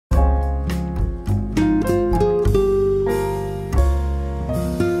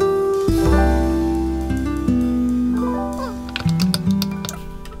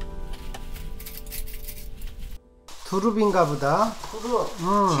두릅인가 보다. 두릅.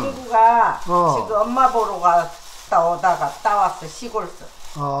 친구가 지금 엄마 보러 갔다 오다가 따왔어, 시골서.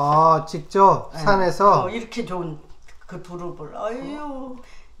 직접 산에서? 이렇게 좋은 그 두릅을. 아유,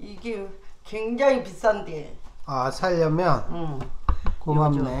 이게 굉장히 비싼데. 살려면?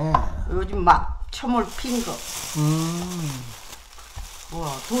 고맙네. 요즘 막 처물 핀 거. 와,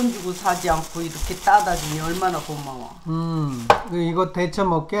 돈 주고 사지 않고 이렇게 따다 주니 얼마나 고마워. 이거 데쳐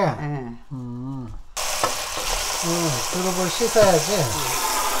먹게? 네. 두릅을 씻어야지.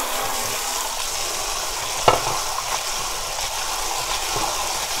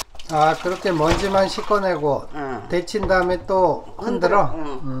 그렇게 먼지만 씻어내고 데친 다음에 또 흔들어?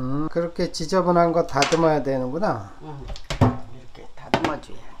 그렇게 지저분한 거 다듬어야 되는구나. 이렇게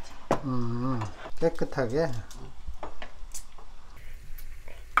다듬어줘야지. 깨끗하게.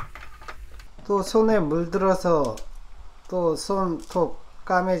 또 손에 물들어서 또 손톱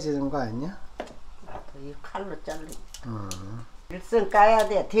까매지는 거 아니야? 이 칼로 자르. 일선 까야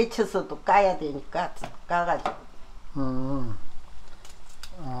돼. 데쳐서도 까야 되니까 까가지고.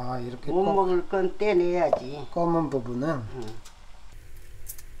 이렇게 못 먹을 건 떼내야지. 검은 부분은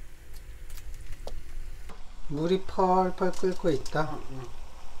물이 펄펄 끓고 있다.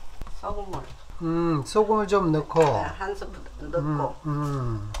 소금을. 소금을 좀 넣고. 한 스푼 넣고.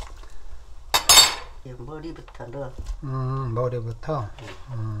 머리부터 넣어. 머리부터.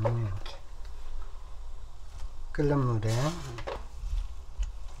 끓는 물에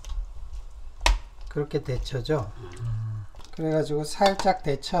그렇게 데쳐줘. 그래가지고 살짝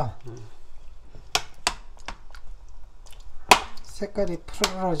데쳐. 색깔이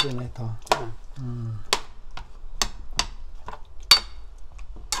푸르러지네 더.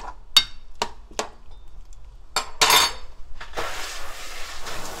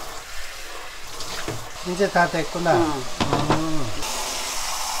 이제 다 됐구나.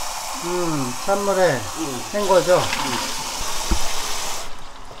 찬물에 헹궈줘.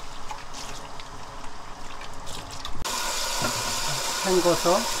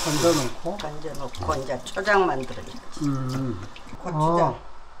 헹궈서 건져놓고 이제 초장 만들어야지.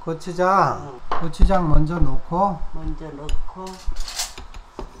 고추장 먼저 넣고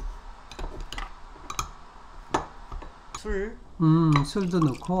술도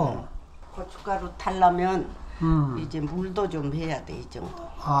넣고 고춧가루 타려면 이제 물도 좀 해야 돼, 이 정도.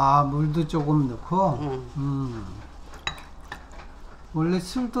 물도 조금 넣고. 원래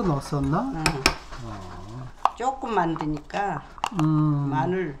술도 넣었었나? 조금 만드니까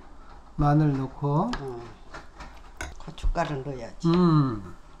마늘 넣고 고춧가루 넣어야지.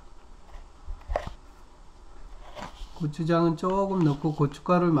 고추장은 조금 넣고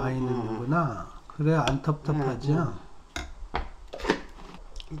고춧가루를 많이 넣는구나. 그래 안 텁텁하지?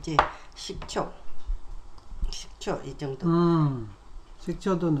 이제 식초 이 정도.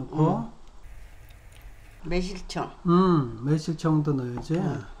 식초도 넣고 매실청도 넣어야지.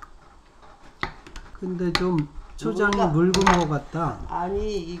 근데 좀 초장이 묽은 것 같다.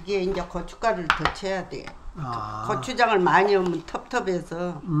 아니, 이게 이제 고춧가루를 더 쳐야 돼. 고추장을 많이 넣으면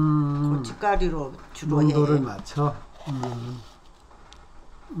텁텁해서 고춧가루로 주로 해. 농도를 맞춰.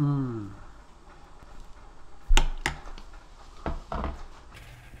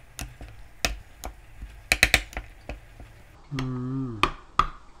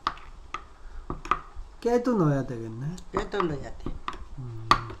 깨도 넣어야 되겠네. 깨도 넣어야 돼.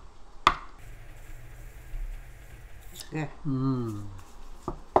 그래.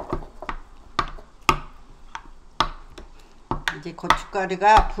 이제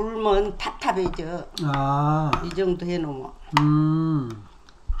고춧가루가 불면 탑탑해져. 이 정도 해놓으면.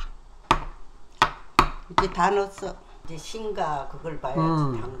 이제 다 넣었어. 이제 신가 그걸 봐야지.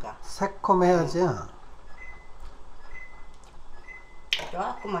 단가. 새콤해야지.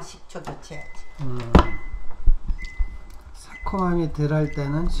 조금만 식초도 쳐야지. 새콤함이 덜할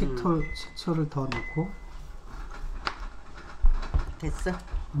때는 식초를 더 넣고. 됐어.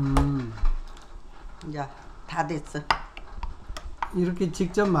 이제 다 됐어. 이렇게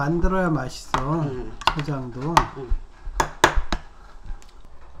직접 만들어야 맛있어. 초장도.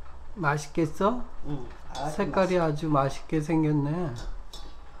 맛있겠어? 색깔이 아주 맛있게 생겼네.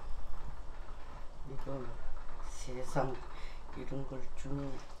 이거 세상 이런 걸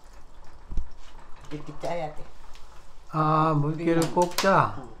주니 이렇게 짜야 돼. 물기를 꼭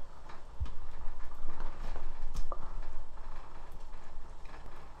짜.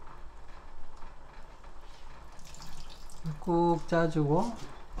 꾹 짜주고.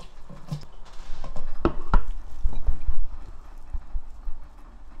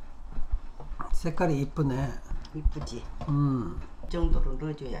 색깔이 이쁘네. 이쁘지? 이 정도로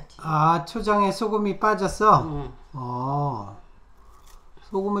넣어줘야지. 초장에 소금이 빠졌어?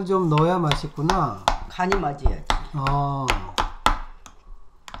 소금을 좀 넣어야 맛있구나. 간이 맞아야지. 아,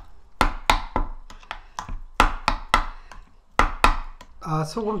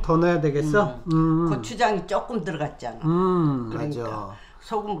 소금 더 넣어야 되겠어? 고추장이 조금 들어갔잖아. 그러니까 맞아.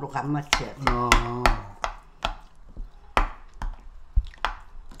 소금으로 간 맞춰야 돼.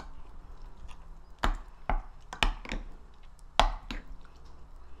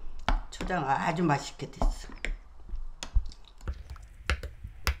 초장 아주 맛있게 됐어.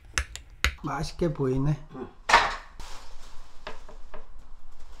 맛있게 보이네.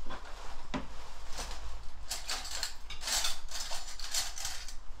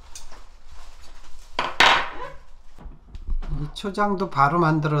 이 초장도 바로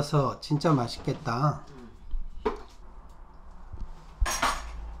만들어서 진짜 맛있겠다.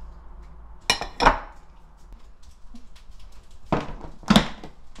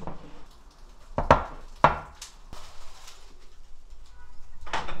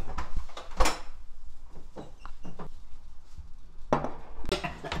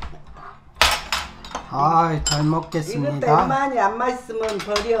 아이, 잘 먹겠습니다. 이것도 많이 안 맛있으면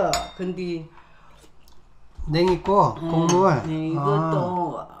버려. 근데 냉이고 국물.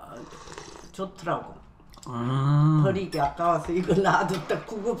 이것도 좋더라고. 버리기 아까워서 이거 놔뒀다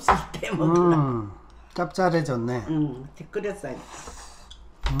국 없을 때 먹으라. 짭짤해졌네. 끓였어요.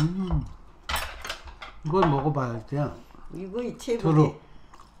 이걸 먹어봐야지. 이거 최고지. 두릅.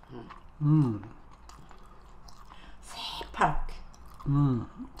 새파랗게.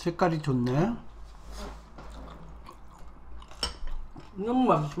 색깔이 좋네. 너무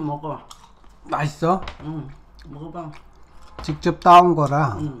맛있어. 먹어. 맛있어? 먹어봐. 직접 따온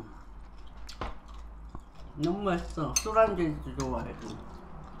거라. 너무 맛있어. 술안주도 좋아해.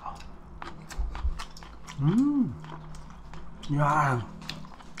 야,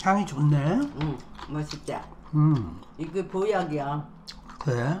 향이 좋네. 맛있지? 이게 보약이야.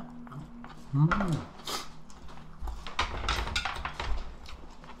 그래?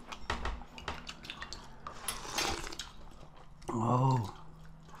 어우,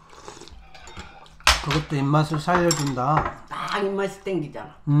 그것도 입맛을 살려준다. 딱 입맛이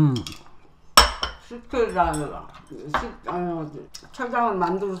땡기잖아. 식초랑 초장을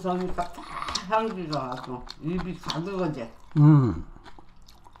만들어서 하니까 딱 향기가 아주 입이 가득하지.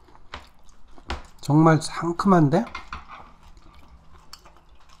 정말 상큼한데?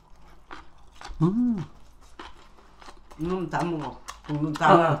 다 먹어.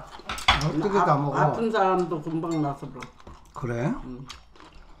 다. 어떻게 다 먹어? 아픈 사람도 금방 나서 그래. 그래?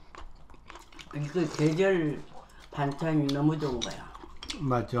 이거 계절 반찬이 너무 좋은 거야.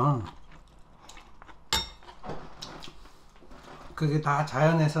 맞아. 그게 다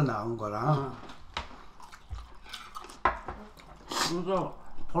자연에서 나온 거라. 이거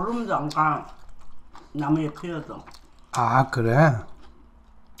보름도 안 가. 나무에 피어서. 아, 그래?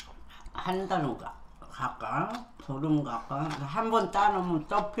 한 달은 갈까? 보름 갈까? 한 번 따놓으면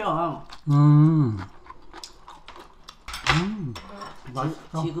또 펴.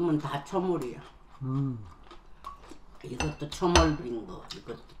 맛있어. 지금은 다 초물이야. 이것도 초물인 거.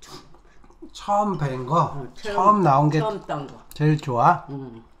 이것도 초물. 처음 뵌 거? 처음 나온 게 처음 딴 거. 제일 좋아?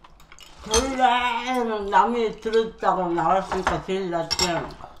 원래 나무에 들었다고 나왔으니까 제일 낫지.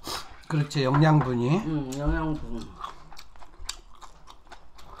 그렇지, 영양분이. 영양분.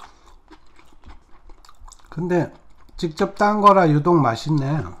 근데 직접 딴 거라 유독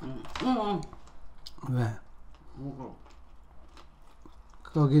맛있네. 왜? 먹어.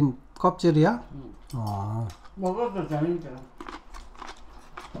 거긴 껍질이야? 먹어도 되는데.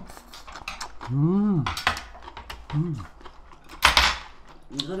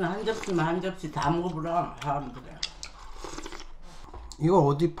 이거는 한 접시만 한 접시 다 먹어보라 사람들이. 이거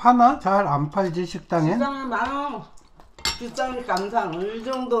어디 파나? 잘 안 팔지, 식당에? 시장에 많아. 비싸니까 항상 이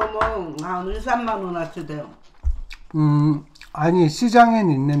정도 뭐 한 2, 3만 원어치 돼요. 아니, 시장엔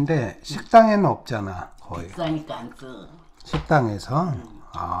있는데 식당에는 없잖아, 거의. 비싸니까 안 써. 식당에서?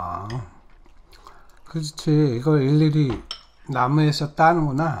 아, 그렇지. 이걸 일일이 나무에서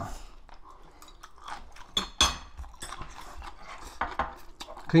따는구나.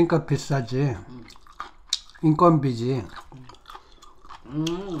 그러니까 비싸지. 인건비지.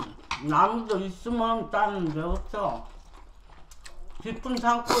 나무도 있으면 따는데 없어. 깊은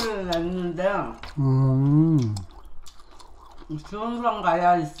산골에 있는데 수원산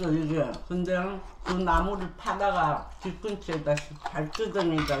가야 있어 이게. 근데 그 나무를 파다가 집 근처에다 잘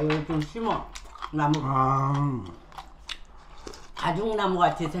뜯으니까 요즘 심어. 나무. 가죽나무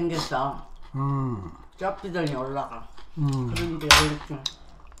같이 생겼어. 쩍비더니 올라가. 그런데 이렇게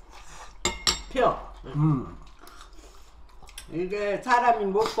펴. 이게 사람이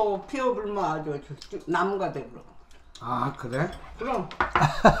못 보고 피워불면 아주 나무가 되고. 아, 그래? 그럼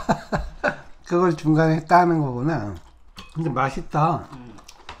그걸 중간에 따는 거구나. 근데 맛있다.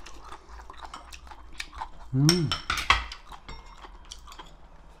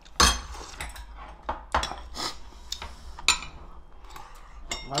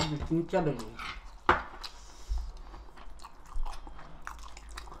 아주 진짜 매워.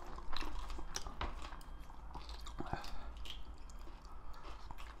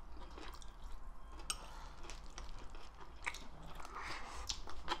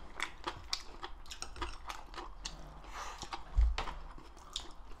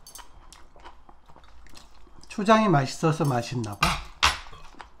 초장이 맛있어서 맛있나 봐.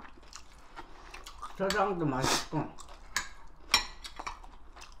 초장도 맛있고.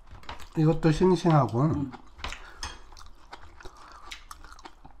 이것도 싱싱하고.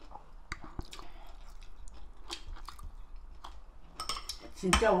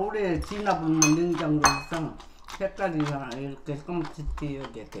 진짜 오래 지나보면 냉장고에서 색깔이가 이렇게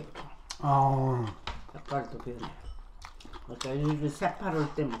검지게 되고 색깔도 변해. 그러니까 이렇게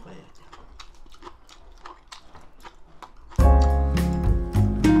새파랄 때 먹어야지.